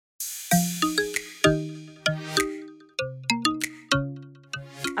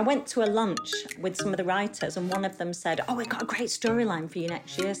I went to a lunch with some of the writers and one of them said, "Oh, we've got a great storyline for you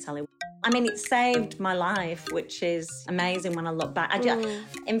next year, Sally." I mean, it saved my life, which is amazing when I look back.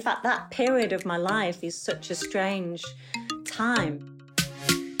 In fact, that period of my life is such a strange time.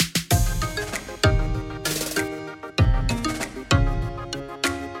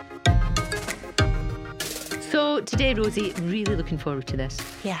 So today, Rosie, really looking forward to this.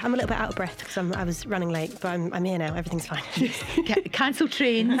 Yeah, I'm a little bit out of breath because I was running late, but I'm here now. Everything's fine. Cancel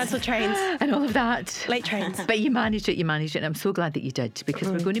trains. Cancel trains. And all of that. Late trains. But you managed it, and I'm so glad that you did, because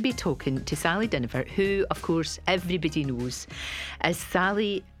we're going to be talking to Sally Dynevor, who, of course, everybody knows as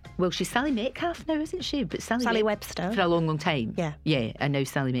Sally... Well, she's Sally Metcalf now, isn't she? But Sally Webster. For a long, long time. Yeah. Yeah, and now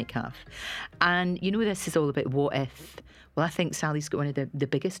Sally Metcalf. And you know, this is all about what if. Well, I think Sally's got one of the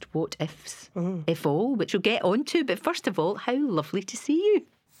biggest what ifs, if all, which we'll get on to. But first of all, how lovely to see you.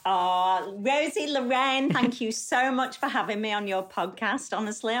 Oh, Rosie Lorraine, thank you so much for having me on your podcast.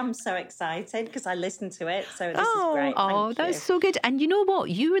 Honestly, I'm so excited because I listened to it. So this is great. Oh, that's so good. And you know what?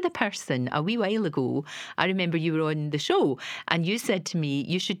 You were the person a wee while ago. I remember you were on the show and you said to me,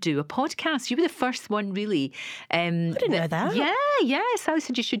 you should do a podcast. You were the first one, really. I didn't know that. Yeah. Sally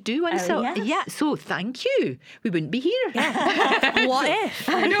said you should do one. So thank you. We wouldn't be here. Yeah. What if?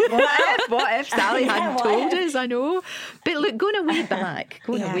 I know. What if Sally hadn't told us? I know. But look, going way back.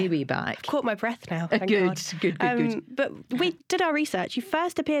 Way back. Caught my breath now. Thank Good. God. But we did our research. You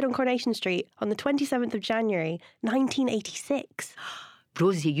first appeared on Coronation Street on the 27th of January, 1986.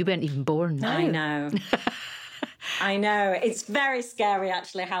 Rosie, you weren't even born. No. I know. I know. It's very scary,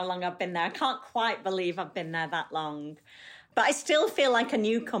 actually, how long I've been there. I can't quite believe I've been there that long. But I still feel like a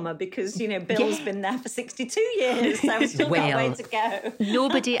newcomer because, you know, Bill's been there for 62 years, so I've still got a way to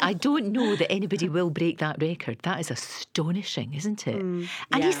go. I don't know that anybody will break that record. That is astonishing, isn't it? And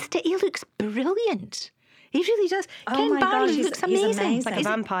he looks brilliant. He really does. Ken Barlow looks amazing. It's like a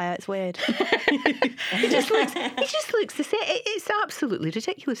vampire. It's weird. He just looks the same. It's absolutely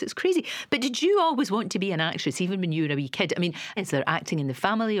ridiculous. It's crazy. But did you always want to be an actress, even when you were a wee kid? I mean, is there acting in the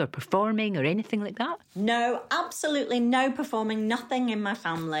family or performing or anything like that? No, absolutely no performing, nothing in my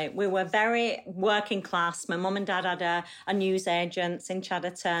family. We were very working class. My mum and dad had a newsagents in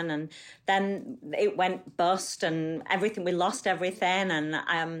Chadderton, and then it went bust and everything. We lost everything,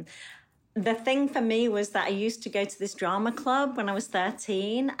 and the thing for me was that I used to go to this drama club when I was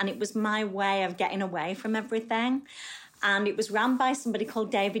 13, and it was my way of getting away from everything. And it was run by somebody called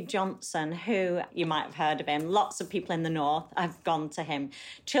David Johnson, who you might have heard of him. Lots of people in the North have gone to him.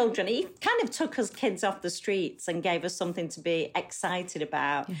 Children, he kind of took us kids off the streets and gave us something to be excited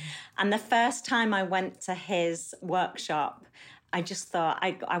about. Mm-hmm. And the first time I went to his workshop, I just thought,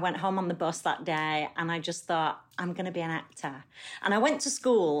 I went home on the bus that day and I just thought, I'm going to be an actor. And I went to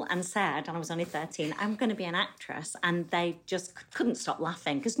school and said, and I was only 13, I'm going to be an actress. And they just couldn't stop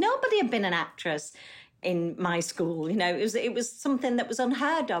laughing because nobody had been an actress in my school. You know, it was something that was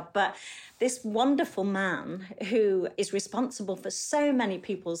unheard of. But this wonderful man who is responsible for so many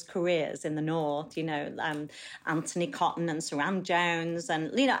people's careers in the North, you know, Anthony Cotton and Saran Jones,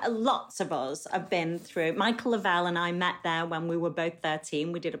 and, you know, lots of us have been through. Michael Lavelle and I met there when we were both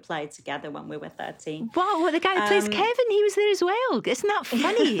 13. We did a play together when we were 13. Wow, well, the guy who plays Kevin, he was there as well. Isn't that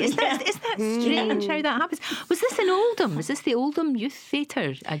funny? Isn't that strange how that happens? Was this in Oldham? Was this the Oldham Youth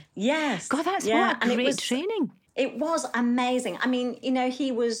Theatre? Yes. God, that's what a great training. It was amazing. I mean, you know,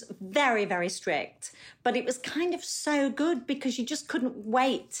 he was very, very strict, but it was kind of so good because you just couldn't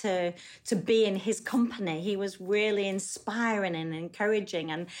wait to be in his company. He was really inspiring and encouraging,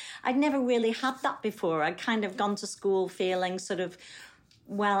 and I'd never really had that before. I'd kind of gone to school feeling sort of,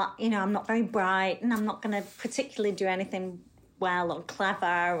 well, you know, I'm not very bright and I'm not going to particularly do anything well or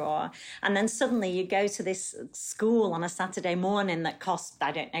clever, and then suddenly you go to this school on a Saturday morning that costs,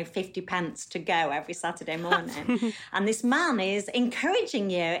 I don't know, 50 pence to go every Saturday morning. And this man is encouraging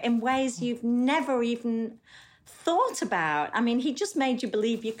you in ways you've never even thought about. I mean, he just made you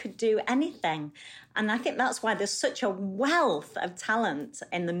believe you could do anything. And I think that's why there's such a wealth of talent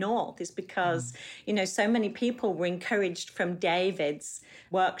in the North, is because, you know, so many people were encouraged from David's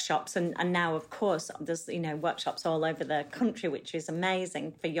workshops. And now, of course, there's, you know, workshops all over the country, which is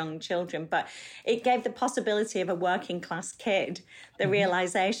amazing for young children. But it gave the possibility of a working class kid the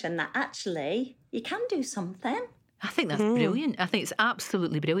realisation that actually you can do something. I think that's brilliant. I think it's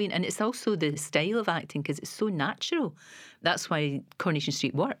absolutely brilliant. And it's also the style of acting because it's so natural. That's why Coronation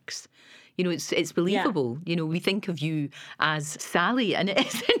Street works. You know, it's believable. Yeah. You know, we think of you as Sally, and it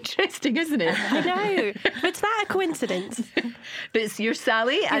is interesting, isn't it? I know. But is that a coincidence? But it's you're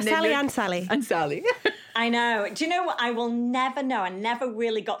Sally. You're Sally and Sally. And Sally. I know. Do you know what? I will never know. I never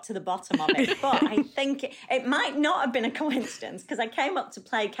really got to the bottom of it. But I think it might not have been a coincidence, because I came up to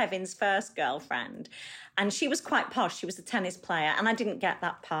play Kevin's first girlfriend, and she was quite posh. She was a tennis player, and I didn't get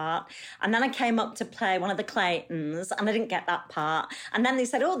that part. And then I came up to play one of the Claytons, and I didn't get that part. And then they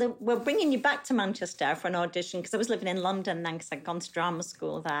said, we're bringing you back to Manchester for an audition, because I was living in London then, because I'd gone to drama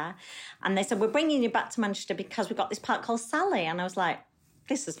school there. And they said, we're bringing you back to Manchester because we've got this part called Sally. And I was like,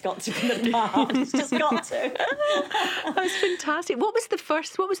 this has got to be the part. It's just got to. That was fantastic. What was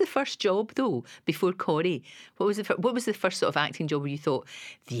the first job though before Corrie? What was the first sort of acting job where you thought,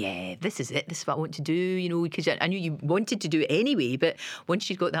 yeah, this is it. This is what I want to do. You know, because I knew you wanted to do it anyway. But once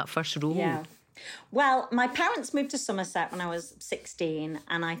you got that first role, yeah. Well, my parents moved to Somerset when I was 16,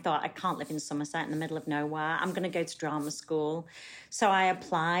 and I thought, I can't live in Somerset in the middle of nowhere. I'm going to go to drama school. So I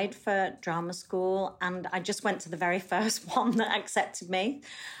applied for drama school, and I just went to the very first one that accepted me.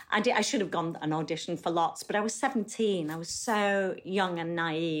 I should have gone an audition for lots, but I was 17. I was so young and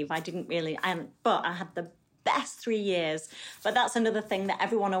naive. But I had the best 3 years. But that's another thing that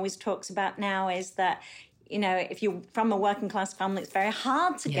everyone always talks about now, is that, you know, if you're from a working class family, it's very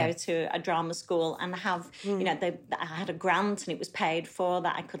hard to go to a drama school and have, you know, I had a grant and it was paid for,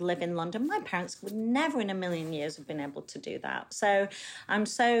 that I could live in London. My parents would never in a million years have been able to do that. So I'm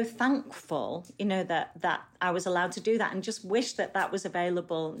so thankful, you know, that I was allowed to do that, and just wish that was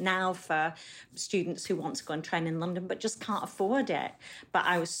available now for students who want to go and train in London but just can't afford it. But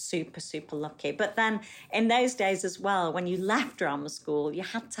I was super, super lucky. But then in those days as well, when you left drama school, you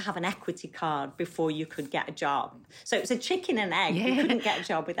had to have an equity card before you could get a job. So it was a chicken and egg. You couldn't get a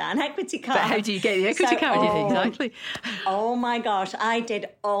job without an equity card. But how do you get the equity card? Exactly. Oh my gosh, I did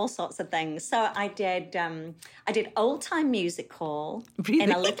all sorts of things. So I did Old Time Music Hall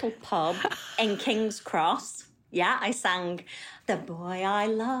in a little pub in King's Cross. Yeah, I sang "The Boy I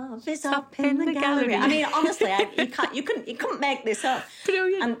Love Is Up in the Gallery." I mean, honestly, you couldn't make this up.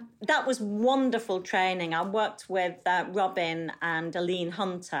 Brilliant. And that was wonderful training. I worked with Robin and Aline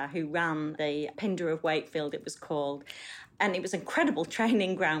Hunter, who ran the Pinder of Wakefield, it was called. And it was an incredible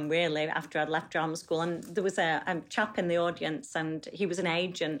training ground, really, after I'd left drama school. And there was a chap in the audience, and he was an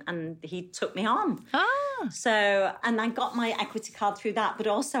agent, and he took me on. So, and I got my equity card through that, but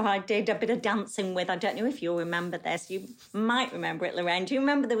also I did a bit of dancing with, I don't know if you'll remember this, you might remember it, Lorraine. Do you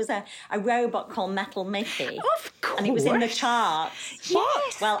remember there was a robot called Metal Mickey? Of course. And it was in the charts.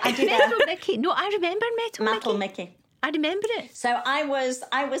 Yes. Well, I did Metal Mickey. No, I remember Metal Mickey. I remember it. So I was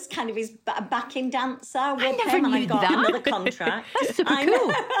kind of his backing dancer with never him, and I knew got that. another contract. That's super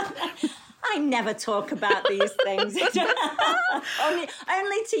cool. I never talk about these things.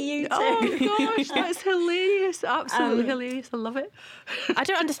 only to you two. Oh gosh, that's hilarious. Absolutely hilarious. I love it. I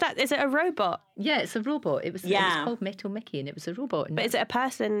don't understand. Is it a robot? Yeah, it's a robot. It was called Metal Mickey, and it was a robot. But is it a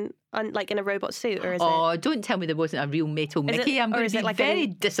person like in a robot suit, or is it? Don't tell me there wasn't a real Metal Mickey. I'm going to be very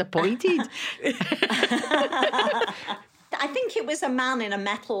disappointed. I think it was a man in a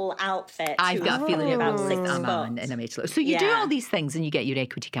metal outfit. I've got a feeling it about was 6 a man foot. in a metal. So you do all these things and you get your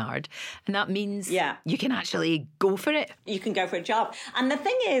equity card, and that means you can actually go for it. You can go for a job. And the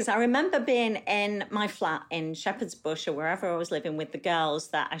thing is, I remember being in my flat in Shepherd's Bush or wherever I was living with the girls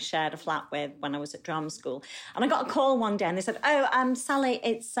that I shared a flat with when I was at drama school. And I got a call one day and they said, Sally,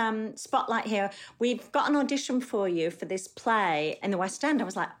 it's Spotlight here. We've got an audition for you for this play in the West End. I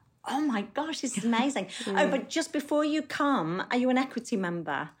was like, oh my gosh, this is amazing. But just before you come, are you an equity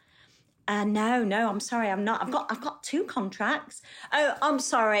member? No, I'm sorry, I'm not. I've got 2 contracts. Oh, I'm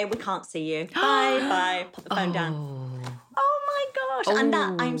sorry, we can't see you. Bye. Put the phone down. Oh my gosh. And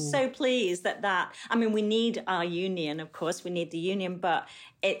that, I'm so pleased that, I mean, we need our union, of course, we need the union, but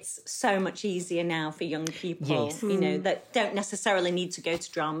it's so much easier now for young people, you know, that don't necessarily need to go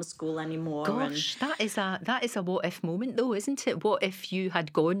to drama school anymore. Gosh, that is a what if moment though, isn't it? What if you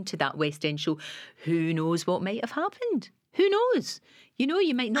had gone to that West End show? Who knows what might have happened? Who knows? You know,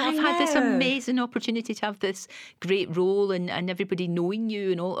 you might not have had this amazing opportunity to have this great role and everybody knowing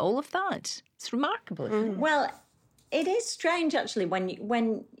you and all of that. It's remarkable. Well, it is strange actually when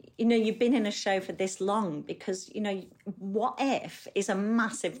you know you've been in a show for this long, because you know what if is a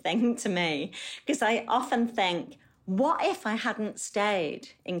massive thing to me, because I often think, what if I hadn't stayed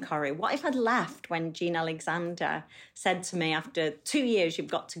in Corrie? What if I'd left when Jean Alexander said to me after 2 years, you've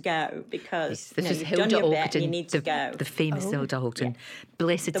got to go because you've done your bit and you need to go. The famous Hilda Houghton.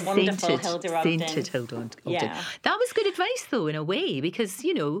 Blessed, the wonderful sainted Hilda Houghton. Yeah. That was good advice though, in a way, because,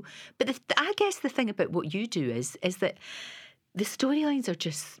 you know, but I guess the thing about what you do is that the storylines are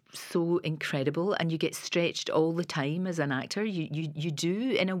just so incredible, and you get stretched all the time as an actor. You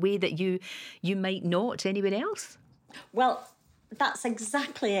do in a way that you might not anywhere else. Well, That's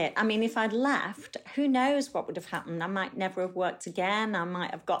exactly it. I mean, if I'd left, who knows what would have happened? I might never have worked again. I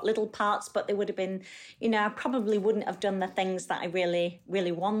might have got little parts, but they would have been, I probably wouldn't have done the things that I really,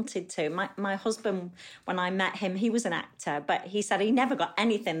 really wanted to. My husband, when I met him, he was an actor, but he said he never got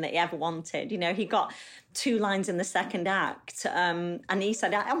anything that he ever wanted. He got 2 lines in the second act. And he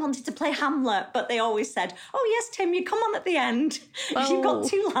said, I wanted to play Hamlet, but they always said, oh, yes, Tim, you come on at the end. You've got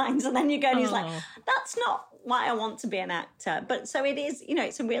 2 lines and then you go. And he's like, that's not why I want to be an actor. But so it is,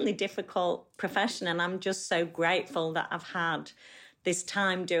 it's a really difficult profession. And I'm just so grateful that I've had this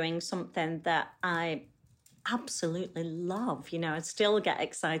time doing something that I absolutely love. I still get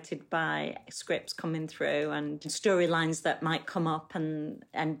excited by scripts coming through and storylines that might come up and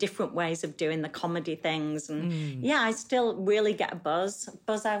different ways of doing the comedy things. And I still really get a buzz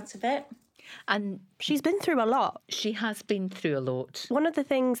out of it. And she's been through a lot. She has been through a lot. One of the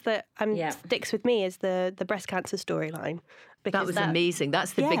things that sticks with me is the breast cancer storyline. That was amazing.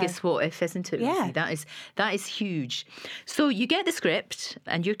 That's the biggest what if, isn't it? Yeah. That is huge. So you get the script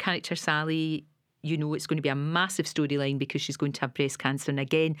and your character, Sally, it's going to be a massive storyline because she's going to have breast cancer. And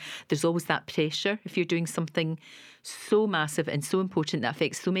again, there's always that pressure if you're doing something so massive and so important that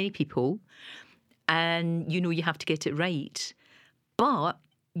affects so many people. And you have to get it right. But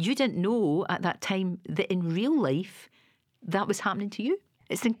you didn't know at that time that in real life that was happening to you.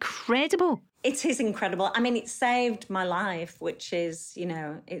 It's incredible. It is incredible. I mean, it saved my life, which is,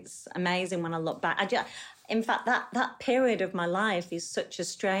 it's amazing when I look back. In fact, that period of my life is such a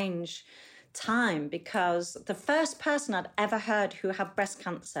strange time because the first person I'd ever heard who had breast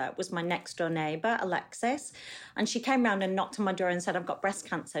cancer was my next door neighbour, Alexis. And she came round and knocked on my door and said, I've got breast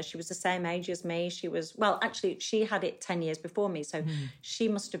cancer. She was the same age as me. She had it 10 years before me. So she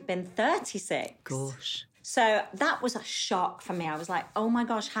must have been 36. Gosh. So that was a shock for me. I was like, oh my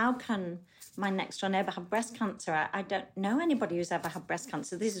gosh, how can my next door neighbour have breast cancer? I don't know anybody who's ever had breast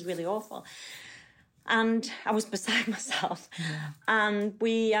cancer. This is really awful. And I was beside myself. Yeah.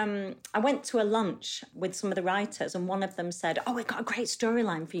 And I went to a lunch with some of the writers, and one of them said, oh, we've got a great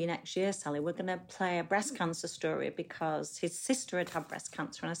storyline for you next year, Sally. We're going to play a breast cancer story because his sister had breast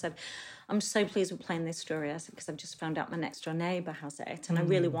cancer. And I said, I'm so pleased we're playing this story. I said, because I've just found out my next door neighbour has it. And I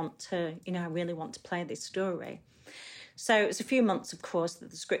really want to, play this story. So it was a few months, of course,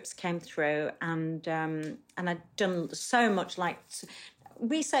 that the scripts came through, and I'd done so much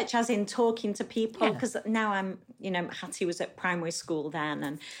research as in talking to people, because now I'm, Hattie was at primary school then,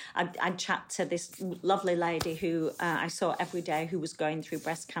 and I'd chat to this lovely lady who I saw every day who was going through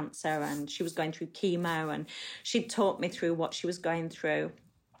breast cancer, and she was going through chemo, and she'd taught me through what she was going through.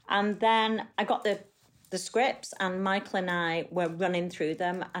 And then I got the scripts, and Michael and I were running through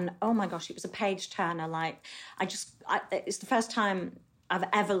them, and oh my gosh, it was a page turner. It's the first time I've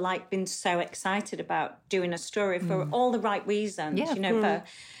ever been so excited about doing a story for all the right reasons, for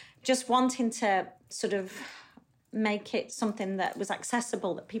just wanting to sort of make it something that was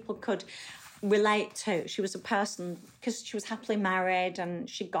accessible, that people could relate to. She was a person, because she was happily married and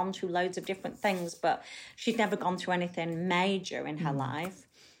she'd gone through loads of different things, but she'd never gone through anything major in her life.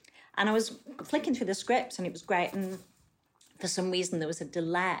 And I was flicking through the scripts and it was great. And for some reason there was a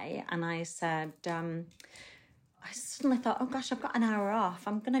delay, and I said, I suddenly thought, oh gosh, I've got an hour off.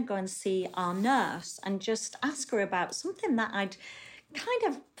 I'm going to go and see our nurse and just ask her about something that I'd kind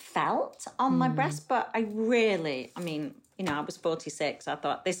of felt on my breast. But I was 46. I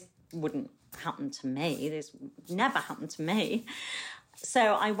thought this wouldn't happen to me. This never happened to me. So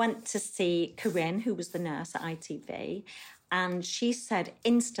I went to see Corinne, who was the nurse at ITV. And she said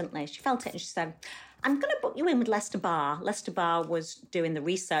instantly, she felt it, and she said, I'm going to book you in with Lester Barr. Lester Barr was doing the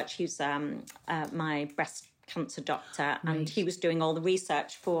research. He was my breast cancer doctor, and he was doing all the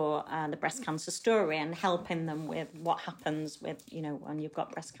research for the breast cancer story and helping them with what happens with, when you've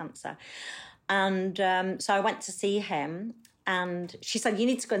got breast cancer. And so I went to see him, and she said, you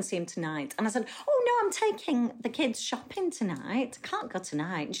need to go and see him tonight. And I said, oh, no, I'm taking the kids shopping tonight. I can't go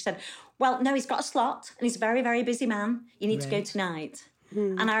tonight. And she said, well, no, he's got a slot and he's a very, very busy man. You need to go tonight.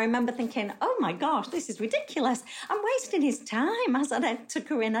 And I remember thinking, oh my gosh, this is ridiculous. I'm wasting his time. I said to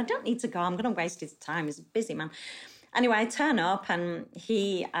Corinne, I don't need to go. I'm going to waste his time. He's a busy man. Anyway, I turn up and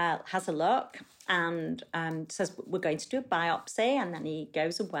he has a look and says, we're going to do a biopsy. And then he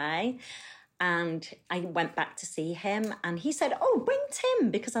goes away. And I went back to see him, and he said, oh, bring Tim,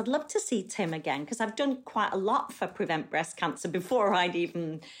 because I'd love to see Tim again, because I've done quite a lot for Prevent Breast Cancer before I'd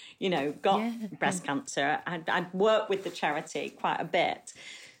even, got breast cancer. I'd worked with the charity quite a bit.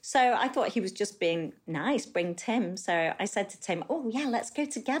 So I thought he was just being nice, bring Tim. So I said to Tim, oh, yeah, let's go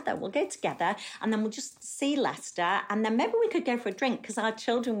together. We'll go together and then we'll just see Leicester and then maybe we could go for a drink because our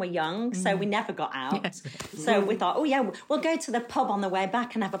children were young, so we never got out. Yes. So we thought, oh, yeah, we'll go to the pub on the way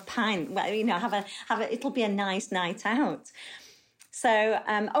back and have a pint. Well, you know, it'll be a nice night out. So,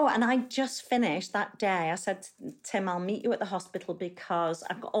 and I just finished that day. I said to Tim, I'll meet you at the hospital because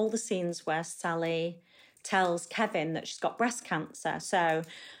I've got all the scenes where Sally tells Kevin that she's got breast cancer. So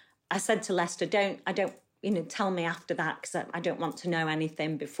I said to Leicester, I don't, tell me after that because I don't want to know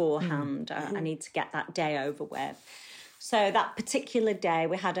anything beforehand. I need to get that day over with. So that particular day,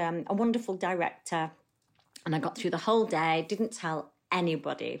 we had a wonderful director and I got through the whole day, didn't tell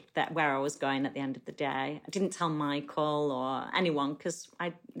anybody where I was going at the end of the day. I didn't tell Michael or anyone because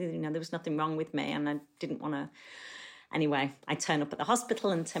there was nothing wrong with me and I didn't want to. Anyway, I turn up at the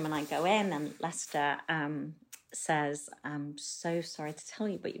hospital and Tim and I go in and Leicester says, I'm so sorry to tell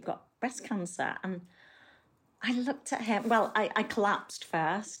you, but you've got breast cancer. And I looked at him. Well, I collapsed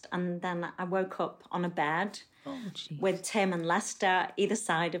first and then I woke up on a bed with Tim and Leicester either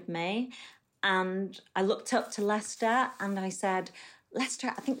side of me. And I looked up to Leicester and I said, Leicester,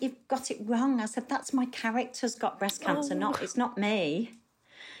 I think you've got it wrong. I said, that's my character's got breast cancer, it's not me.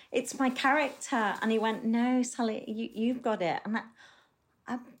 It's my character. And he went, no, Sally, you've got it. And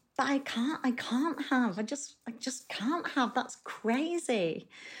but I can't have. I just can't have. That's crazy.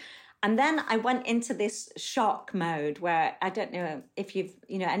 And then I went into this shock mode where I don't know if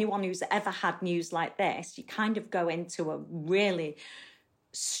anyone who's ever had news like this, you kind of go into a really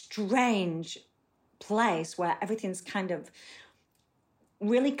strange place where everything's kind of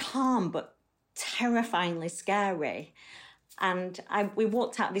really calm but terrifyingly scary. And we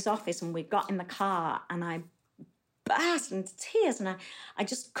walked out of his office and we got in the car and I burst into tears and I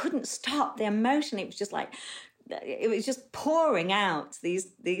just couldn't stop the emotion. It was just like, it was just pouring out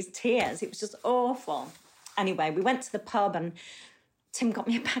these tears. It was just awful. Anyway, we went to the pub and Tim got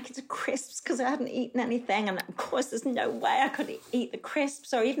me a packet of crisps because I hadn't eaten anything. And of course, there's no way I could eat the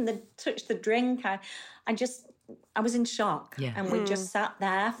crisps or even touch the drink. I was in shock. Yeah. And we just sat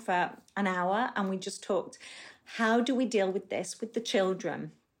there for an hour and we just talked. How do we deal with this with the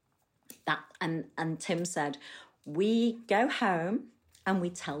children? And Tim said, we go home and we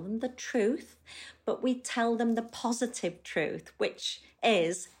tell them the truth, but we tell them the positive truth, which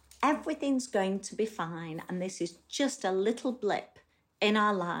is everything's going to be fine. And this is just a little blip in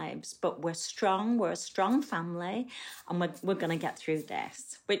our lives, but we're strong. We're a strong family and we're going to get through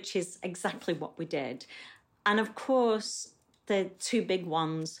this, which is exactly what we did. And of course, the two big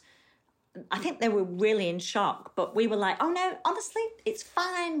ones, I think they were really in shock, but we were like, oh no, honestly, it's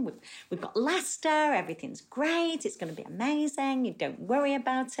fine. We've got Leicester, everything's great. It's going to be amazing. You don't worry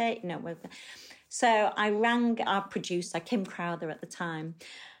about it. So I rang our producer, Kim Crowther at the time,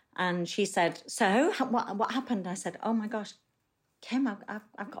 and she said, so what happened? I said, oh my gosh, Kim,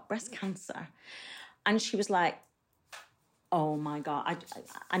 I've got breast cancer. And she was like, oh my God,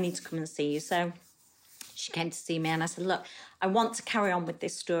 I need to come and see you. So she came to see me and I said, look, I want to carry on with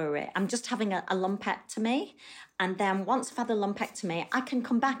this story. I'm just having a lumpectomy. And then once I've had the lumpectomy, I can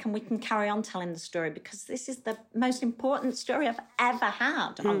come back and we can carry on telling the story because this is the most important story I've ever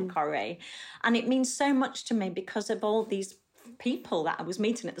had on Corrie. And it means so much to me because of all these people that I was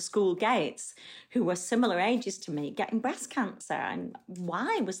meeting at the school gates who were similar ages to me getting breast cancer. And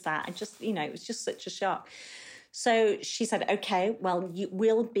why was that? It was just such a shock. So she said, okay, well,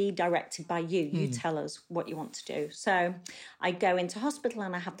 we'll be directed by you. You tell us what you want to do. So I go into hospital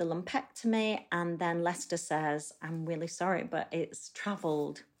and I have the lumpectomy. And then Leicester says, I'm really sorry, but it's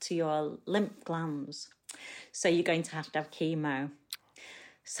travelled to your lymph glands. So you're going to have chemo.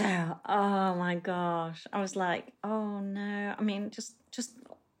 So, oh my gosh, I was like, oh no. I mean,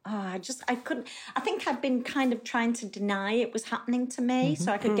 I couldn't. I think I'd been kind of trying to deny it was happening to me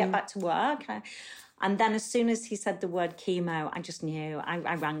so I could get back to work. And then as soon as he said the word chemo, I just knew.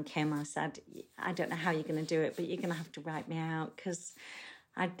 I rang Kim. I said, I don't know how you're going to do it, but you're going to have to write me out because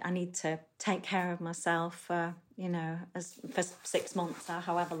I need to take care of myself for 6 months or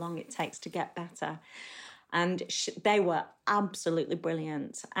however long it takes to get better. And they were absolutely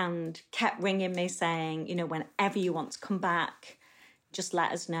brilliant and kept ringing me saying, whenever you want to come back, just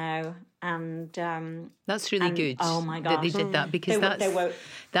let us know. And that's really good. Oh my gosh, that they did that because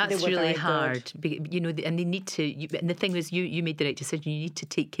that's really hard. And they need to. And the thing was, you made the right decision. You need to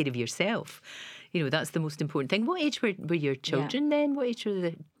take care of yourself. That's the most important thing. What age were your children then? What age were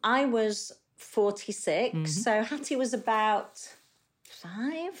they? I was 46, so Hattie was about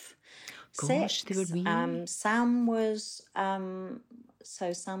 5. Gosh, 6. They were wee. Sam was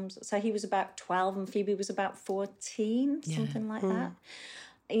so he was about 12 and Phoebe was about 14, something like that.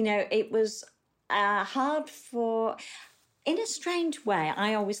 it was hard for... In a strange way,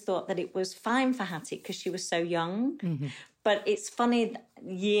 I always thought that it was fine for Hattie because she was so young. Mm-hmm. But it's funny,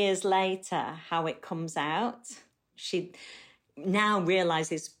 years later, how it comes out. She now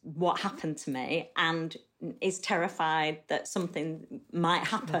realises what happened to me and is terrified that something might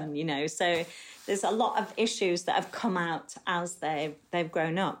happen, So there's a lot of issues that have come out as they've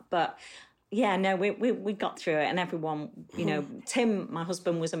grown up. But yeah, no, we got through it, and everyone, Tim, my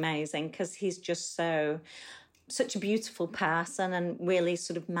husband, was amazing because he's just such a beautiful person and really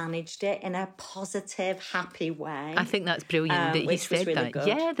sort of managed it in a positive, happy way. I think that's brilliant that he said really that. Good.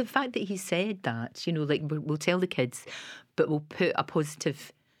 Yeah, the fact that he said that, we'll tell the kids, but we'll put a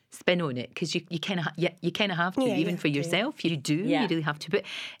positive spin on it, because you kind of have to, even for yourself. You do. You really have to. But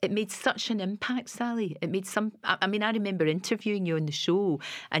it made such an impact, Sally. It made I remember interviewing you on the show,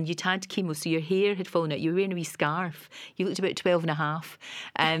 and you'd had chemo, so your hair had fallen out. You were wearing a wee scarf. You looked about 12 and a half,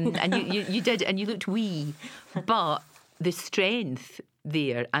 and you did, and you looked wee. But the strength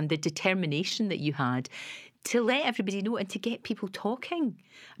there and the determination that you had to let everybody know and to get people talking.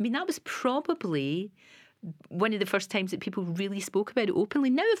 That was probably one of the first times that people really spoke about it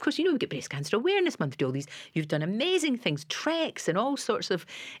openly. Now, of course, we've got Breast Cancer Awareness Month, do all these. You've done amazing things, treks and all sorts of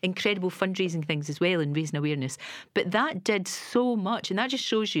incredible fundraising things as well, and raising awareness. But that did so much, and that just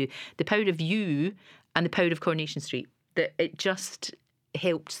shows you the power of you and the power of Coronation Street, that it just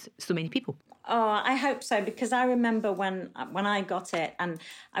helped so many people. Oh, I hope so, because I remember when I got it, and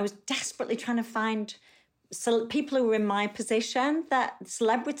I was desperately trying to find people who were in my position, that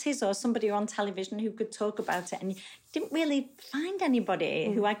celebrities or somebody on television who could talk about it, and didn't really find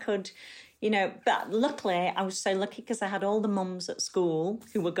anybody who I could, but luckily I was so lucky because I had all the mums at school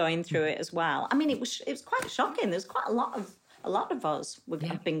who were going through it as well. It was quite shocking. There's quite a lot of us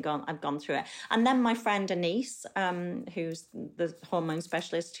have gone through it. And then my friend Anise, who's the hormone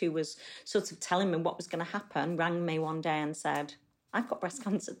specialist who was sort of telling me what was going to happen, rang me one day and said, I've got breast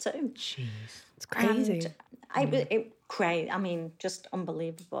cancer too. Jeez. It's crazy. Just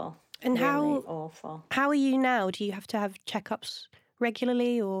unbelievable. And really awful. How are you now? Do you have to have checkups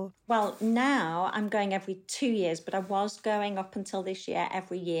regularly, or? Well, now I'm going every 2 years, but I was going up until this year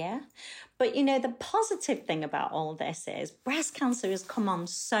every year. But, the positive thing about all this is breast cancer has come on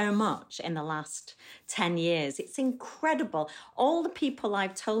so much in the last 10 years. It's incredible. All the people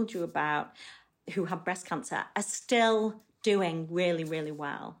I've told you about who have breast cancer are still doing really, really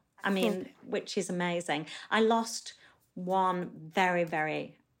well. Which is amazing. I lost one very,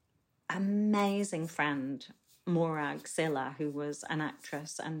 very amazing friend, Morag Zilla, who was an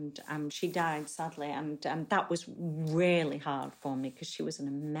actress, and she died sadly, and that was really hard for me because she was an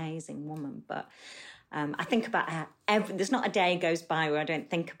amazing woman. But I think about her there's not a day goes by where I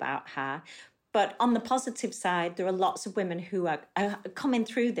don't think about her. But on the positive side, there are lots of women who are coming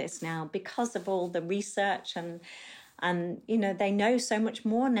through this now because of all the research, and they know so much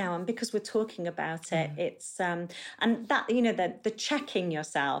more now, and because we're talking about it, it's and that the checking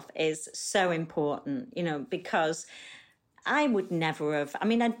yourself is so important, because I would never have.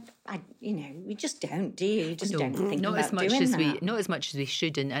 We just don't, do you? You just don't think not about as much doing as that. Not as much as we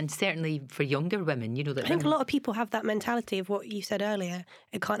should, and certainly for younger women, that I think a lot of people have that mentality of what you said earlier.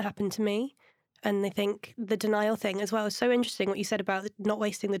 It can't happen to me. And they think the denial thing as well is so interesting, what you said about not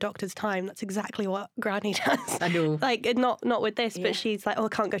wasting the doctor's time. That's exactly what Granny does. I know. Not with this, but she's like, I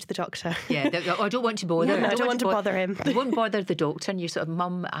can't go to the doctor. Yeah, I don't want to bother. I don't want to bother him. I won't bother the doctor. And you're sort of,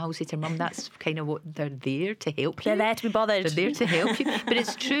 Mum, I'll say to her, Mum, that's kind of what they're there to help you. They're there to be bothered. They're there to help you. But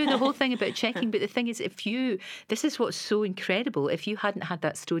it's true, the whole thing about checking. But the thing is, this is what's so incredible. If you hadn't had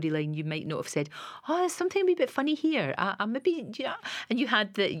that storyline, you might not have said, there's something a wee bit funny here. Maybe, and you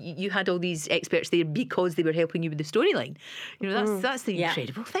had all these experts there because they were helping you with the storyline. That's the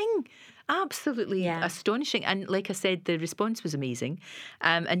incredible thing. Absolutely astonishing. And like I said, the response was amazing.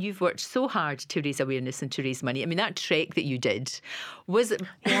 And you've worked so hard to raise awareness and to raise money. That trek that you did was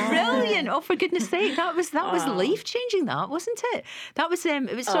brilliant. Oh, for goodness sake. That was life-changing, that, wasn't it? That was,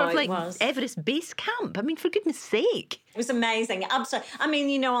 it was sort of like Everest Base Camp. For goodness sake. It was amazing.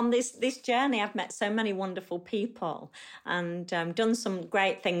 Absolutely. On this journey, I've met so many wonderful people and done some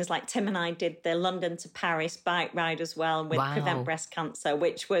great things. Like Tim and I did the London to Paris bike ride as well with Prevent Breast Cancer,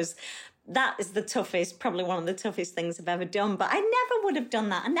 that is probably one of the toughest things I've ever done. But I never would have done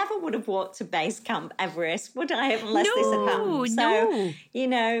that. I never would have walked to Base Camp Everest, would I, unless this had happened. So,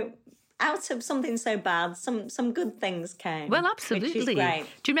 out of something so bad, some good things came. Well, absolutely. Which is great.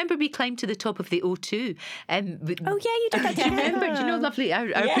 Do you remember we climbed to the top of the O2? Oh, yeah, you did that. Do you remember? Do you know, lovely, our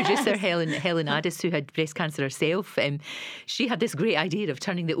producer, Helen Addis, who had breast cancer herself, she had this great idea of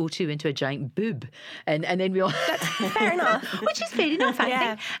turning the O2 into a giant boob. And then we all... That's fair enough. Which is fair enough, I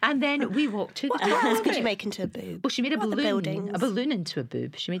think. And then we walked to the top. What else could you make into a boob? Well, she made a balloon into a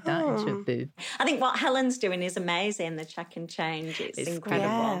boob. She made that into a boob. I think what Helen's doing is amazing, the check and change. It's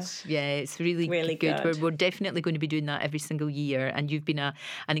incredible. Yeah, it's really good. We're definitely going to be doing that every single year. And you've been an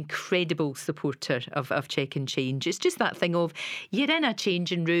incredible supporter of check and change. It's just that thing of you're in a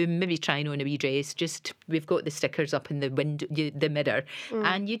changing room, maybe trying on a wee dress, just we've got the stickers up in the window, the mirror,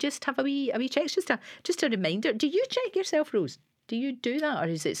 and you just have a wee check. Just a reminder. Do you check yourself, Rose? Do you do that, or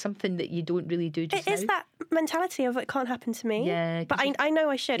is it something that you don't really do just now? It is that mentality of it can't happen to me. Yeah, but I know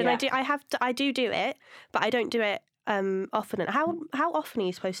I should, and I do it, but I don't do it often. How often are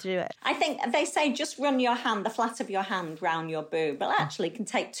you supposed to do it? I think they say just run your hand, the flat of your hand, round your boob. But actually, it can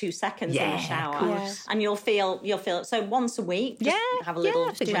take 2 seconds in the shower, and you'll feel it. So once a week, just have a little.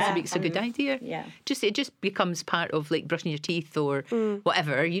 I think once a week's a good idea. Yeah, it just becomes part of like brushing your teeth or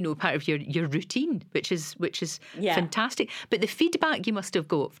whatever, part of your routine, which is fantastic. But the feedback you must have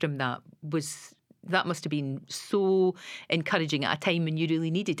got from that must have been so encouraging at a time when you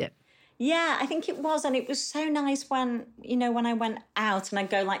really needed it. Yeah, I think it was. And it was so nice when I went out and I'd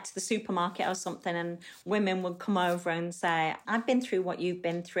go like to the supermarket or something, and women would come over and say, I've been through what you've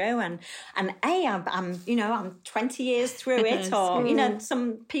been through. And I'm 20 years through it. Or,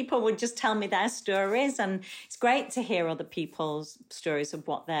 some people would just tell me their stories. And it's great to hear other people's stories of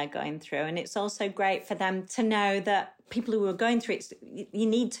what they're going through. And it's also great for them to know that people who are going through it, you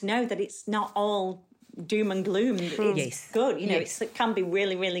need to know that it's not all doom and gloom. It's good. It can be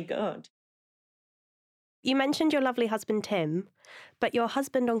really, really good. You mentioned your lovely husband, Tim, but your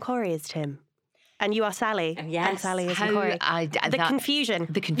husband on Corrie is Tim. And you are Sally. Yes. And Sally is on Corrie. The confusion.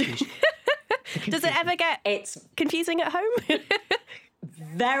 Does it ever get confusing at home?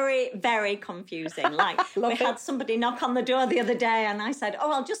 Very, very confusing. Like, we had somebody knock on the door the other day and I said,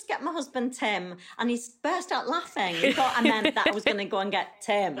 I'll just get my husband, Tim. And he burst out laughing. He thought I meant that I was going to go and get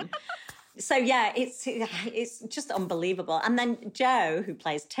Tim. So, yeah, it's just unbelievable. And then Joe, who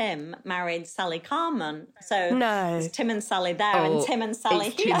plays Tim, married Sally Carman. So it's Tim and Sally there and Tim and Sally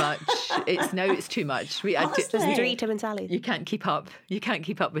it's here. Too much. It's too much. There's 3 Tim and Sallys. You can't keep up.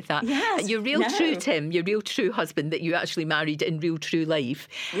 with that. Yes, your real true Tim, your real true husband that you actually married in real true life.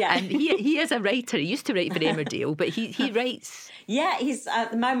 Yeah. And he is a writer. He used to write for Emmerdale, but he writes. Yeah, he's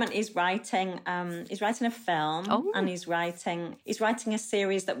at the moment he's writing a film, and he's writing a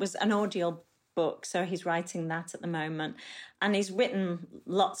series that was an audio book, so he's writing that at the moment, and he's written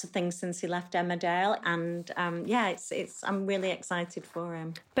lots of things since he left Emmerdale, and I'm really excited for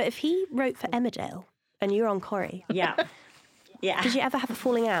him. But if he wrote for Emmerdale and you're on Corrie, yeah, did you ever have a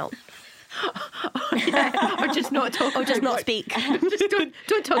falling out? Or just not talk, or just not speak? Just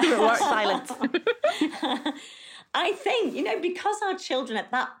don't talk about work. Silence. I think, because our children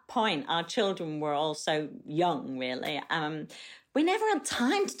at that point, were all so young, really. We never had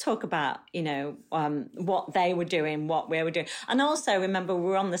time to talk about, what they were doing, what we were doing. And also, remember, we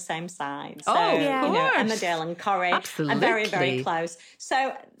were on the same side. So, Emmerdale and Corrie are very, very close.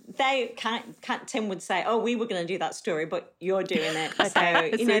 So Tim would say, we were going to do that story, but you're doing it. So,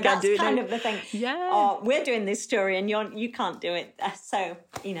 that's kind of the thing. Yeah. We're doing this story and you can't do it. So,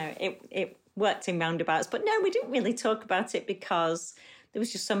 it worked in roundabouts. But no, we didn't really talk about it because there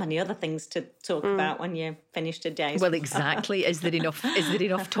was just so many other things to talk about when you finished a day. Well, exactly. Is there enough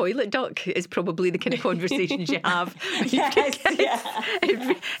toilet, Doc? Is probably the kind of conversations you have. Yes,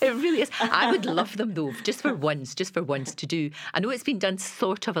 it really is. I would love them though, just for once to do. I know it's been done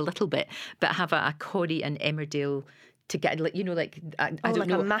sort of a little bit, but have a Corrie and Emmerdale together, I don't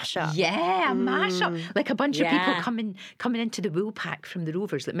know, a mashup. Yeah, a mashup. Like a bunch of people coming into the Woolpack from the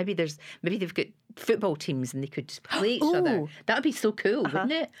Rovers. Like maybe they've got football teams and they could play each other. That would be so cool,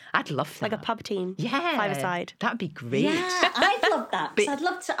 wouldn't it? I'd love that. Like a pub team. Yeah. 5-a-side. That'd be great. Yeah, I'd love that.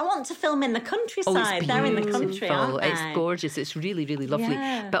 I want to film in the countryside. They're in the country, aren't they? It's gorgeous. It's really, really lovely.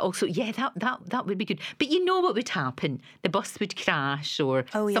 Yeah. But also, that would be good. But you know what would happen? The bus would crash or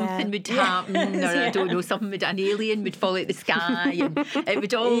something would happen or I don't know, an alien would fall out the sky and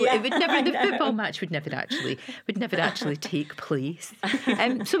the football match would never actually take place.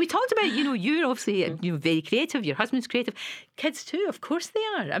 So we talked about, you're obviously very creative, your husband's creative, kids too, of course they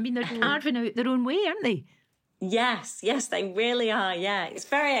are. I mean, they're carving out their own way, aren't they? Yes, they really are. Yeah, it's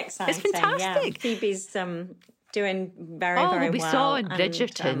very exciting. It's fantastic. Yeah. Phoebe's doing very, very well. We saw in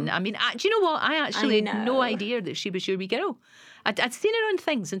Bridgerton. I mean, do you know what? I actually had no idea that she was your wee girl. I'd seen her on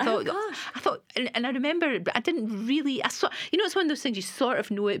things and thought, and I remember, but I didn't really. I saw, it's one of those things you sort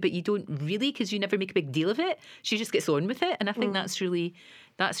of know it, but you don't really, because you never make a big deal of it. She just gets on with it, and I think that's really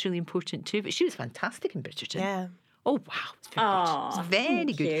important too. But she was fantastic in Bridgerton. Yeah. Oh wow, it's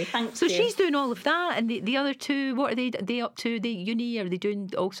very good. Thank so you. She's doing all of that, and the other two, what are they up to? They uni? Are they doing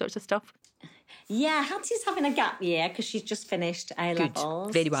all sorts of stuff? Yeah, Hattie's having a gap year because she's just finished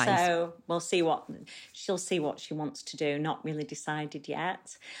A-levels. Very wise. So she'll see what she wants to do, not really decided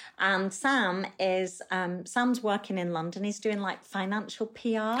yet. And Sam is, Sam's working in London. He's doing like financial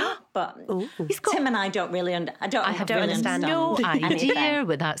PR, but Tim and I don't really understand. No idea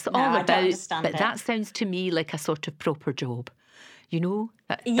what that's all about. But that sounds to me like a sort of proper job.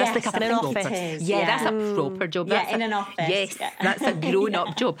 That's like an office. That's a proper job. That's in an office. Yes, that's a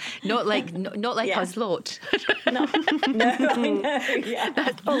grown-up job. Not like us lot. No, I know.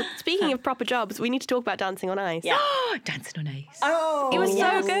 Yeah. Speaking of proper jobs, we need to talk about Dancing on Ice. Yeah. Dancing on Ice. Oh, it was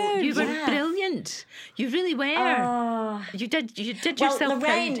so good. You were brilliant. You really were. Oh. You did yourself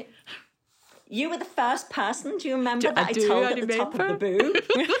Lorraine, proud. You were the first person, do you remember, that I told at the top of the booth?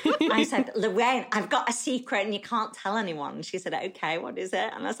 I said, Lorraine, I've got a secret and you can't tell anyone. She said, okay, what is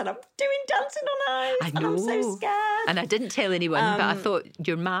it? And I said, I'm doing Dancing on Ice. I know. And I'm so scared. And I didn't tell anyone, but I thought,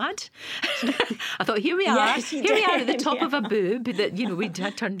 you're mad. I thought, here we are. Yes, here we are at the top of a boob that, we'd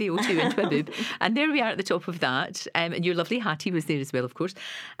turned the O2 into a boob. And there we are at the top of that. And your lovely Hattie was there as well, of course.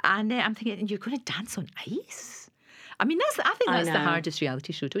 And I'm thinking, you're going to dance on ice? I mean, I think that's the hardest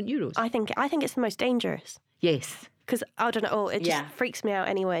reality show, don't you, Rose? I think it's the most dangerous. Yes. Because I don't know, it just freaks me out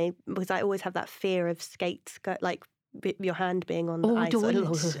anyway, because I always have that fear of skates, like your hand being on the ice.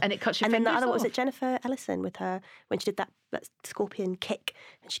 And it cuts your fingers And then the other one, was off. it Jennifer Ellison with her, when she did that scorpion kick,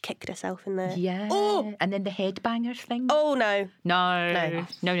 and she kicked herself in the... Yeah. Oh! And then the headbanger thing. Oh, no. No. I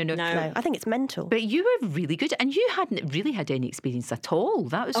think it's mental. But you were really good, and you hadn't really had any experience at all.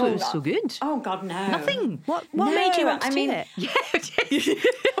 That was what was so good. Oh, God, no. Nothing. What made you want to do it? Yeah.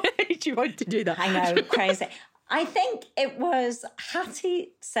 What made you want to do that? I know, crazy. I think it was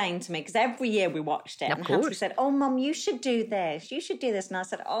Hattie saying to me, because every year we watched it, and Hattie said, "Oh, Mum, you should do this. You should do this." And I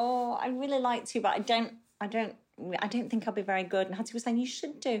said, "Oh, I really like to, but I don't think I'll be very good." And Hattie was saying, "You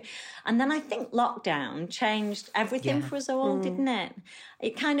should do." And then I think lockdown changed everything for us all, didn't it?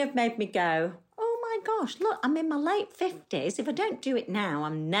 It kind of made me go, "Oh my gosh, look, I'm in my late 50s. If I don't do it now,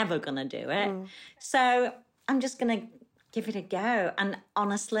 I'm never going to do it. So I'm just going to give it a go." And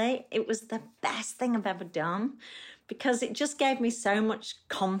honestly, it was the best thing I've ever done, because it just gave me so much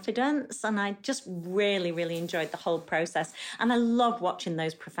confidence, and I just really, really enjoyed the whole process. And I love watching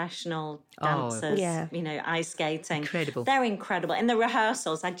those professional dancers, ice skating. Incredible. They're incredible. In the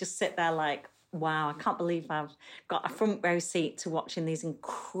rehearsals, I just sit there like, wow, I can't believe I've got a front row seat to watching these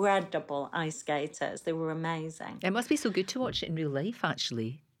incredible ice skaters. They were amazing. It must be so good to watch it in real life,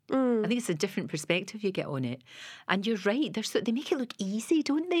 actually. I think it's a different perspective you get on it. And you're right, they make it look easy,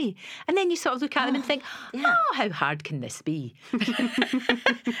 don't they? And then you sort of look at them and think, how hard can this be?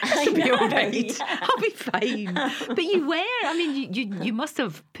 I'll be all right. Yeah. I'll be fine. But you were. I mean, you must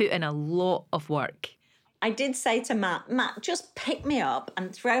have put in a lot of work. I did say to Matt, just pick me up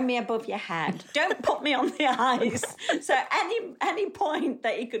and throw me above your head. Don't put me on the ice. So any point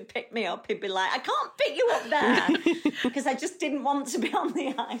that he could pick me up, he'd be like, I can't pick you up there, because I just didn't want to be on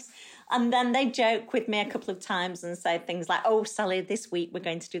the ice. And then they joke with me a couple of times and say things like, "Oh, Sally, this week we're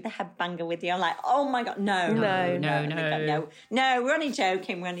going to do the headbanger with you." I'm like, "Oh my God, no. We're only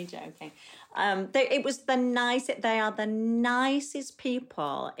joking. It was they are the nicest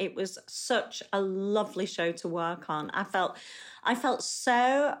people. It was such a lovely show to work on. I felt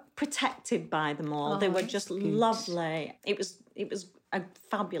so protected by them all. They were just lovely. It was a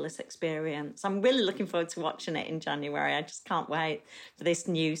fabulous experience. I'm really looking forward to watching it in January. I just can't wait for this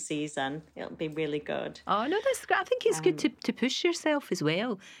new season. It'll be really good. Oh, no, that's great. I think it's good to push yourself as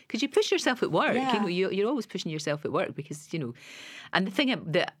well, because you push yourself at work. Yeah. You're always pushing yourself at work because, and the thing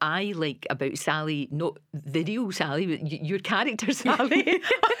that I like about Sally, not the real Sally, but your character Sally,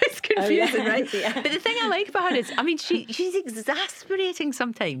 it's confusing, right? Yeah. But the thing I like about her is, I mean, she's exasperating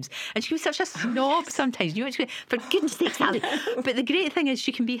sometimes, and she was such a snob sometimes. For goodness sake, Sally. But the great thing is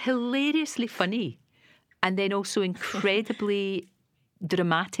she can be hilariously funny, and then also incredibly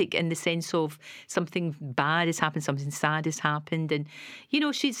dramatic in the sense of something bad has happened, something sad has happened, and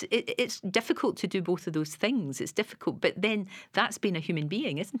it's difficult to do both of those things. It's difficult, but then that's being a human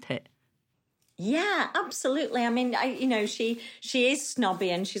being, isn't it? Yeah, absolutely. I mean, she is snobby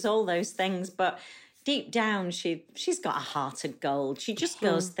and she's all those things, but deep down, she's got a heart of gold. She just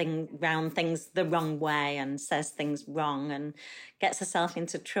goes round things the wrong way and says things wrong and gets herself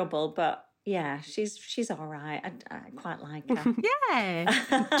into trouble. But yeah, she's all right. I quite like her.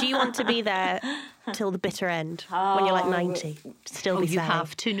 Yeah. Do you want to be there till the bitter end when you're like 90? Still be you saying?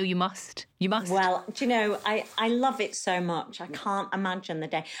 have to. No, you must. You must. Well, do you know, I love it so much. I can't imagine the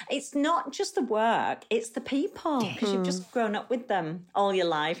day. It's not just the work, it's the people, because you've just grown up with them all your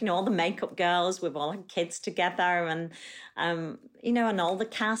life. You know, all the makeup girls, we've all had kids together, and, you know, and all the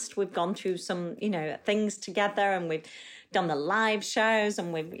cast, we've gone through some, you know, things together, and we've done the live shows,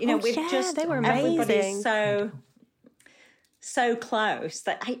 and we've, you know, they were amazing. Everybody's so close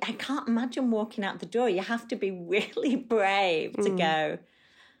that I can't imagine walking out the door. You have to be really brave to go,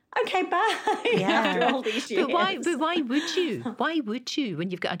 okay, bye. Yeah. After all these years. But why would you? Why would you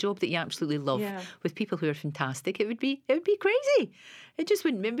when you've got a job that you absolutely love with people who are fantastic? It would be crazy. It just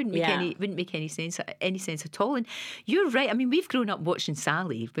wouldn't make any sense at all. And you're right. I mean, we've grown up watching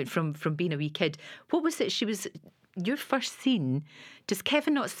Sally, but from being a wee kid. What was it? She was. Your first scene, does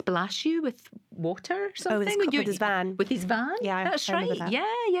Kevin not splash you with water or something? With his van. With his van? Yeah, that's I right. remember that.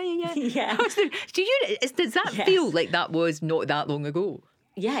 Yeah. Yeah. Does that feel like that was not that long ago?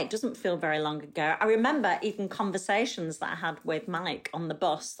 Yeah, it doesn't feel very long ago. I remember even conversations that I had with Mike on the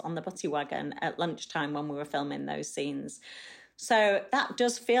bus, on the butty wagon at lunchtime when we were filming those scenes. So that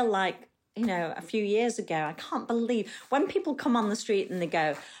does feel like, you know, a few years ago. I can't believe when people come on the street and they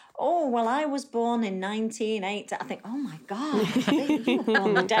go, oh, well, I was born in 1980. I think, oh, my God, you were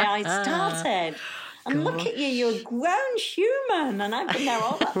born the day I started. And look at you, you're a grown human. And I've been there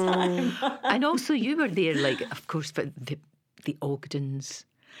all that time. And also you were there, like, of course, for the Ogdens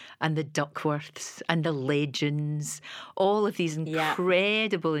and the Duckworths and the Legends, all of these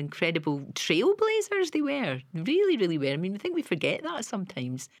incredible trailblazers they were. Really, really were. I mean, I think we forget that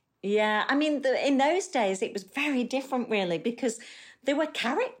sometimes. Yeah, I mean, in those days, it was very different, really, because there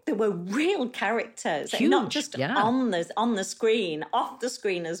were real characters, Huge, not just on the screen, off the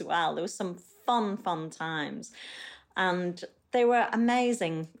screen as well. There was some fun times, and they were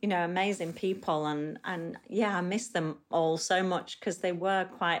amazing, you know, amazing people, and yeah, I miss them all so much because they were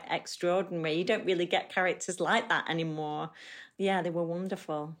quite extraordinary. You don't really get characters like that anymore. Yeah, they were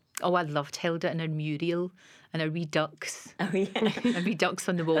wonderful. Oh, I loved Hilda and her Muriel and her wee ducks. Oh yeah, her wee ducks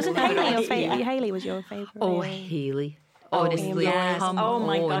on the wall. Wasn't Hayley your favourite? Yeah. Hayley was your favourite. Oh, Hayley. Honestly, come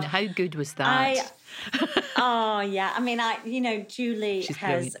my on. God. How good was that? Oh, yeah. I mean, Julie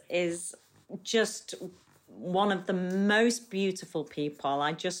brilliant. is just one of the most beautiful people.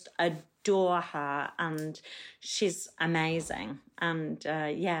 I just adore her, and she's amazing. And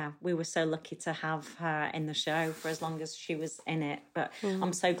we were so lucky to have her in the show for as long as she was in it. But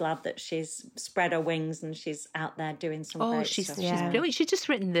I'm so glad that she's spread her wings and she's out there doing some great stuff. She's brilliant. She's just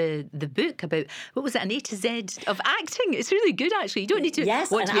written the book about, what was it, an A to Z of acting. It's really good, actually. You don't need to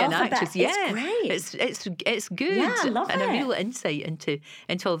want to be an actress. It's great. It's good. Yeah, I love and it. a real insight into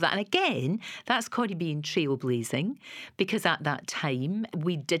all of that. And again, that's Corrie being trailblazing, because at that time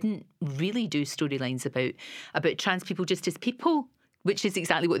we didn't really do storylines about trans people just as people, which is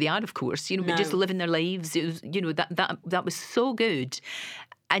exactly what they are, of course. You know, but just living their lives. It was, you know, that was so good.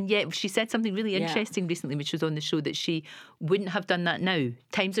 And yet she said something really interesting recently, which was on the show, that she wouldn't have done that now.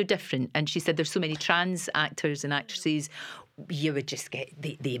 Times are different. And she said there's so many trans actors and actresses, you would just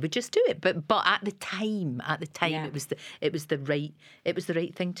they would just do it. But at the time, it was the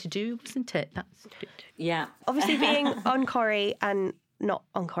right thing to do, wasn't it? That's good. Yeah. Obviously, being on Corrie and not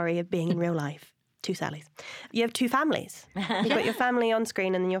on Corrie, being in real life, two Sallys. You have two families. You've got your family on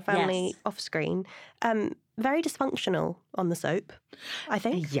screen and then your family off screen. Very dysfunctional on the soap, I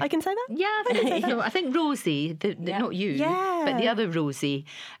think. I can say that? Yeah, I think Rosie, not you, but the other Rosie,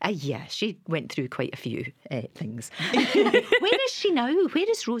 she went through quite a few things. Where is she now? Where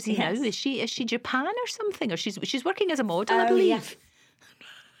is Rosie now? Is she Japan or something? Or she's working as a model, I believe. Yeah.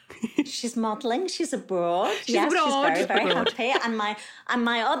 She's modelling. She's abroad. She's abroad. She's very happy. And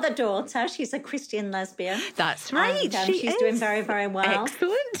my other daughter, she's a Christian lesbian. That's right. And, she's doing very, very well.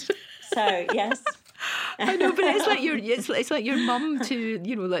 Excellent. So yes. I know, but it's like your mum to,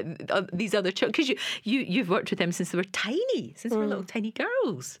 you know, like these other children, because you've worked with them since they were tiny, since they were little tiny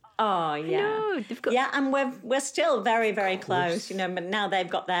girls. Oh yeah, and we're still very, very close, you know. But now they've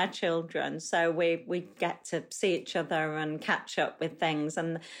got their children, so we get to see each other and catch up with things,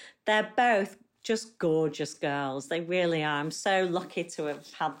 and they're both just gorgeous girls. They really are. I'm so lucky to have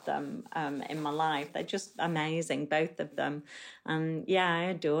had them in my life. They're just amazing, both of them. And I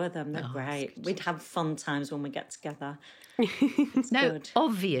adore them. They're great. We'd have fun times when we get together. It's now, good.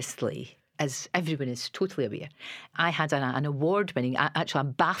 obviously, as everyone is totally aware, I had an award-winning, actually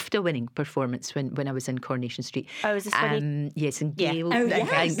a BAFTA-winning performance when I was in Coronation Street. Oh, is this when you... Yes, and Gail... Oh,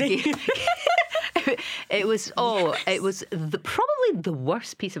 yes. It was probably the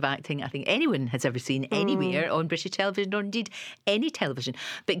worst piece of acting I think anyone has ever seen anywhere on British television, or indeed any television.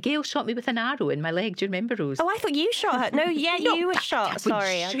 But Gail shot me with an arrow in my leg. Do you remember, Rose? Oh, I thought you shot her. No, yeah, you were shot.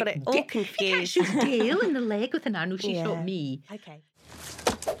 Sorry, I got it all confused. You can't shoot Gail in the leg with an arrow. She shot me. Okay.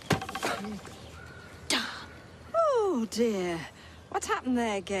 Oh dear. What happened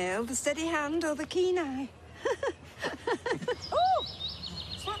there, Gail? The steady hand or the keen eye? Oh!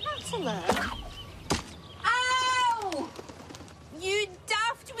 Is that Natalie? Ow! You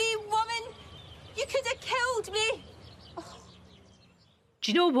daft wee woman! You could have killed me!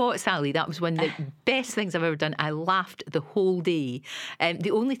 Do you know what, Sally? That was one of the best things I've ever done. I laughed the whole day.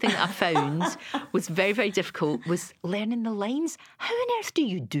 The only thing that I found was very, very difficult was learning the lines. How on earth do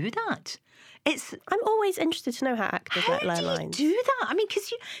you do that? I'm always interested to know how actors learn lines. How do you do that? I mean,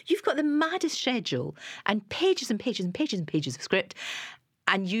 because you've got the maddest schedule and pages and pages and pages and pages of script,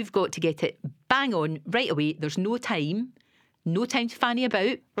 and you've got to get it bang on right away. There's no time to fanny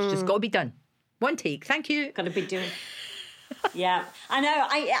about. It's just got to be done. One take. Thank you. Got to be doing... Yeah, I know.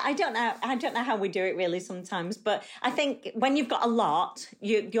 I don't know. I don't know how we do it really sometimes, but I think when you've got a lot,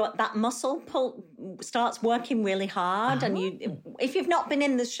 that muscle pull starts working really hard, and if you've not been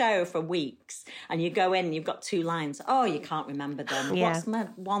in the show for weeks and you go in, you've got 2 lines. Oh, you can't remember them. Yeah. What's my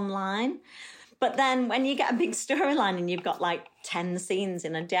one line? But then when you get a big storyline and you've got like 10 scenes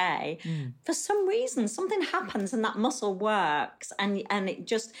in a day, for some reason, something happens and that muscle works. And it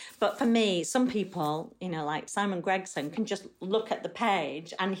just, but for me, some people, like Simon Gregson can just look at the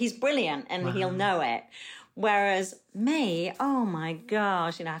page and he's brilliant and he'll know it. Whereas me, oh my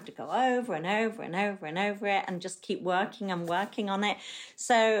gosh, I have to go over and over and over and over it and just keep working and working on it.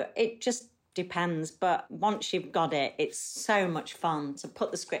 So it just depends, but once you've got it, it's so much fun to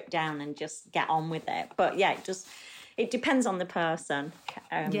put the script down and just get on with it. But yeah, it depends on the person,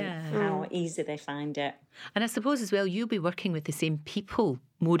 how easy they find it. And I suppose as well, you'll be working with the same people,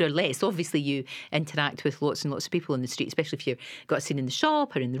 more or less. Obviously, you interact with lots and lots of people on the street, especially if you've got a scene in the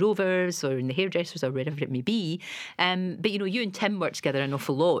shop or in the Rovers or in the hairdressers or wherever it may be. But, you and Tim work together an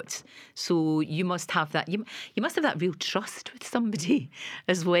awful lot. So you must have that, you must have that real trust with somebody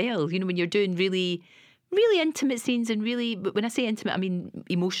as well. When you're doing really, really intimate scenes and really, but when I say intimate, I mean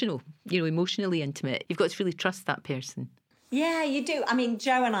emotional, emotionally intimate. You've got to really trust that person. Yeah, you do. I mean,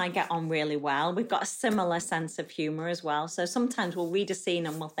 Joe and I get on really well. We've got a similar sense of humour as well. So sometimes we'll read a scene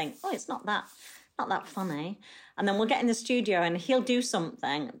and we'll think, oh, it's not that funny. And then we'll get in the studio and he'll do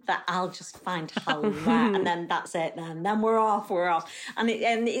something that I'll just find hilarious. And then that's it. Then we're off. And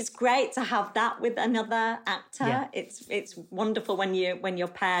it's great to have that with another actor. Yeah. It's wonderful when you're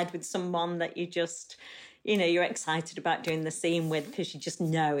paired with someone that you just... you're excited about doing the scene with, because you just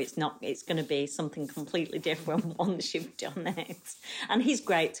know it's going to be something completely different once you've done it. And he's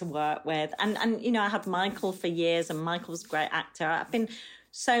great to work with. And I had Michael for years, and Michael's a great actor. I've been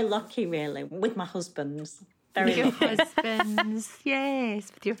so lucky, really, with my husbands. With your husbands,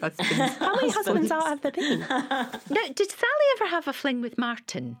 yes, with your husbands. How many husbands have there been? Now, did Sally ever have a fling with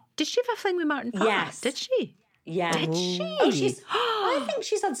Martin? Did she have a fling with Martin Parr? Yes. Did she? Yeah. Did she? Oh, I think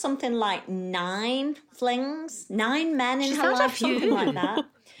she's had something like 9 flings, 9 men in her life, something like that.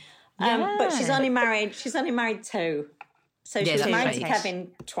 But she's only married 2. So she was married to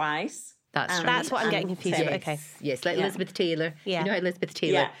Kevin twice. That's right. That's what I'm getting confused with. Okay. Yes, like Elizabeth Taylor. Yeah. You know how Elizabeth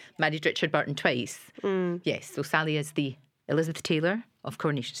Taylor married Richard Burton twice? Yes, so Sally is the Elizabeth Taylor of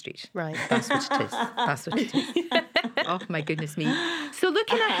Coronation Street. Right. That's what it is. Oh, my goodness me. So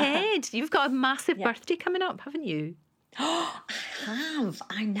looking ahead, you've got a massive birthday coming up, haven't you? Oh, I have.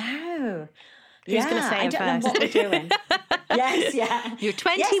 I know. Who's going to say it first? I don't know what we're doing. Yes, yeah. You're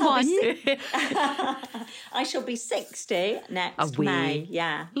 21. Yes, I shall be 60 next May.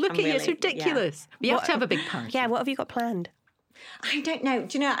 Yeah. Look at you, it's ridiculous. We have to have a big party. Yeah, what have you got planned? I don't know.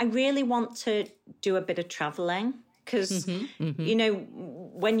 Do you know, I really want to do a bit of travelling. Because,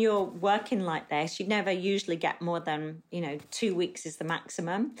 when you're working like this, you never usually get more than, 2 weeks is the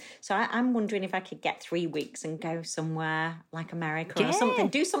maximum. So I'm wondering if I could get 3 weeks and go somewhere like America or something.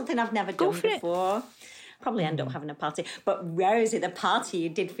 Do something I've never done before. Probably end up having a party. But Rosie, the party you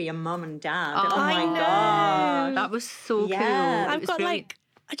did for your mum and dad. Oh my God. That was so cool. I've got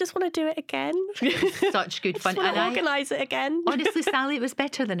I just want to do it again. Such good fun. I want to organise it again. Honestly, Sally, it was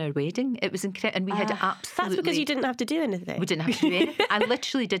better than our wedding. It was incredible. And we had absolutely... That's because you didn't have to do anything. We didn't have to do anything. I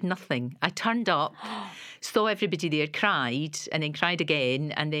literally did nothing. I turned up, saw everybody there, cried, and then cried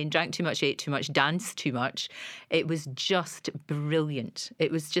again, and then drank too much, ate too much, danced too much. It was just brilliant.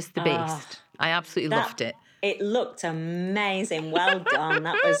 It was just the best. I absolutely loved it. It looked amazing. Well done.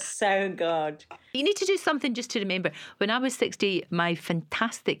 That was so good. You need to do something just to remember. When I was 60, my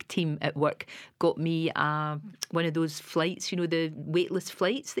fantastic team at work got me one of those flights, the weightless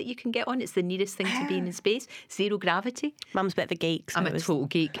flights that you can get on. It's the nearest thing to being in space. Zero gravity. Mum's a bit of a geek. So I'm a total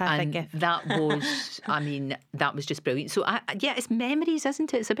geek. And gift. that was, that was just brilliant. So, it's memories,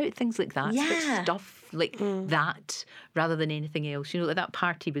 isn't it? It's about things like that. Yeah. It's about stuff like that rather than anything else. Like that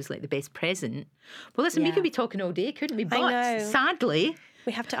party was like the best present. Well, listen, we could be talking all day, couldn't we? But I know. Sadly...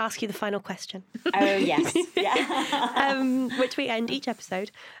 We have to ask you the final question. Oh, yes. Yeah. Which we end each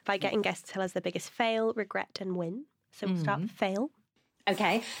episode by getting guests to tell us their biggest fail, regret and win. So we'll start with fail.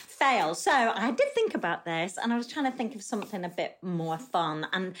 Okay, fail. So I did think about this and I was trying to think of something a bit more fun.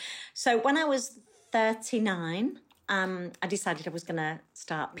 And so when I was 39... I decided I was going to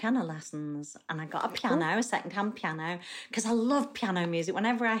start piano lessons, and I got a piano, a second-hand piano, because I love piano music.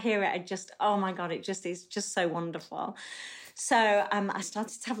 Whenever I hear it, oh my God, it's just so wonderful. So I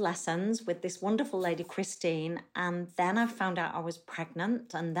started to have lessons with this wonderful lady, Christine, and then I found out I was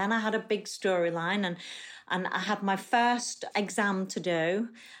pregnant, and then I had a big storyline, and I had my first exam to do.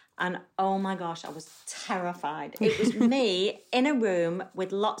 And oh my gosh, I was terrified. It was me in a room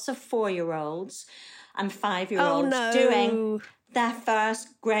with lots of 4-year-olds and 5-year-olds doing their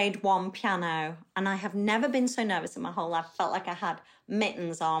first grade 1 piano. And I have never been so nervous in my whole life. I felt like I had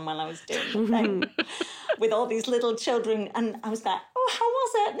mittens on when I was doing the thing with all these little children. And I was like, oh, how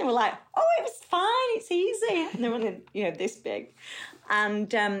was it? And they were like, oh, it was fine. It's easy. And they were only, this big.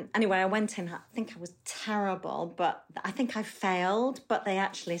 And anyway, I went in. I think I was terrible, but I think I failed. But they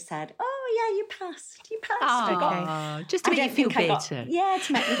actually said, oh, yeah, you passed. You passed. Okay. Just to make you feel better.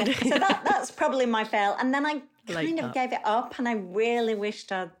 To make me better. So that's probably my fail. And then I kind of gave it up, and I really wished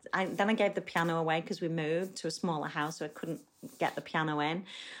then I gave the piano away because we moved to a smaller house, so I couldn't get the piano in.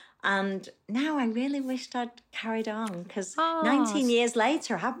 And now I really wished I'd carried on, because 19 years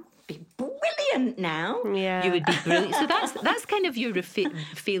later, I'd be brilliant now. Yeah. You would be brilliant. So that's kind of your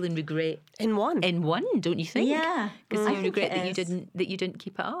fail and regret in one, don't you think? Yeah, because you regret that you didn't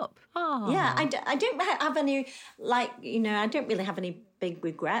keep it up. Oh. Yeah, I don't have any I don't really have any big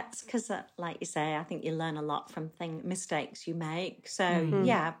regrets, because like you say, I think you learn a lot from mistakes you make. So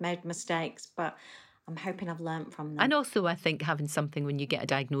I've made mistakes, but I'm hoping I've learnt from them. And also, I think having something when you get a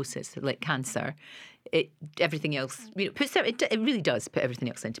diagnosis like cancer, everything else, it really does put everything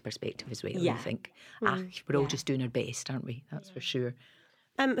else into perspective as well. Yeah. I think we're all just doing our best, aren't we? That's for sure.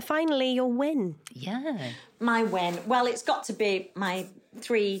 Finally, your win. Yeah. My win. Well, it's got to be my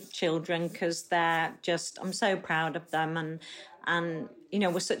 3 children, because I'm so proud of them, and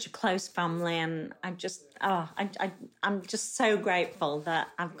we're such a close family, and I'm just so grateful that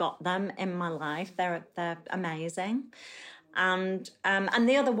I've got them in my life. They're amazing. And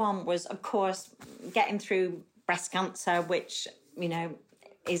the other one was, of course, getting through breast cancer, which,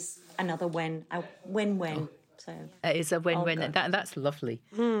 is another win, a win-win. So it is a win-win. That's lovely.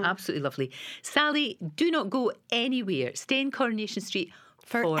 Absolutely lovely. Sally, do not go anywhere. Stay in Coronation Street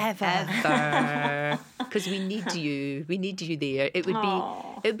forever. Because we need you. We need you there. It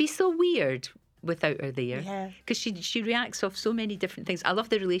would be so weird without her there. Yeah. Because she reacts off so many different things. I love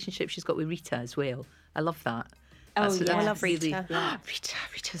the relationship she's got with Rita as well. I love that. I love Rita.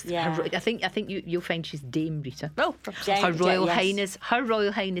 Rita's. Yeah. I think you'll find she's Dame Rita. Oh, Her Royal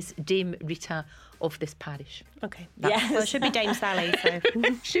Highness Dame Rita of this parish. Okay. Well, it should be Dame Sally. So.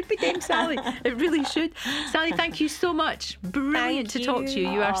 Should be Dame Sally. It really should. Sally, thank you so much. Brilliant to talk to you.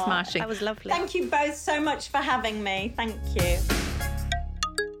 You are smashing. That was lovely. Thank you both so much for having me. Thank you.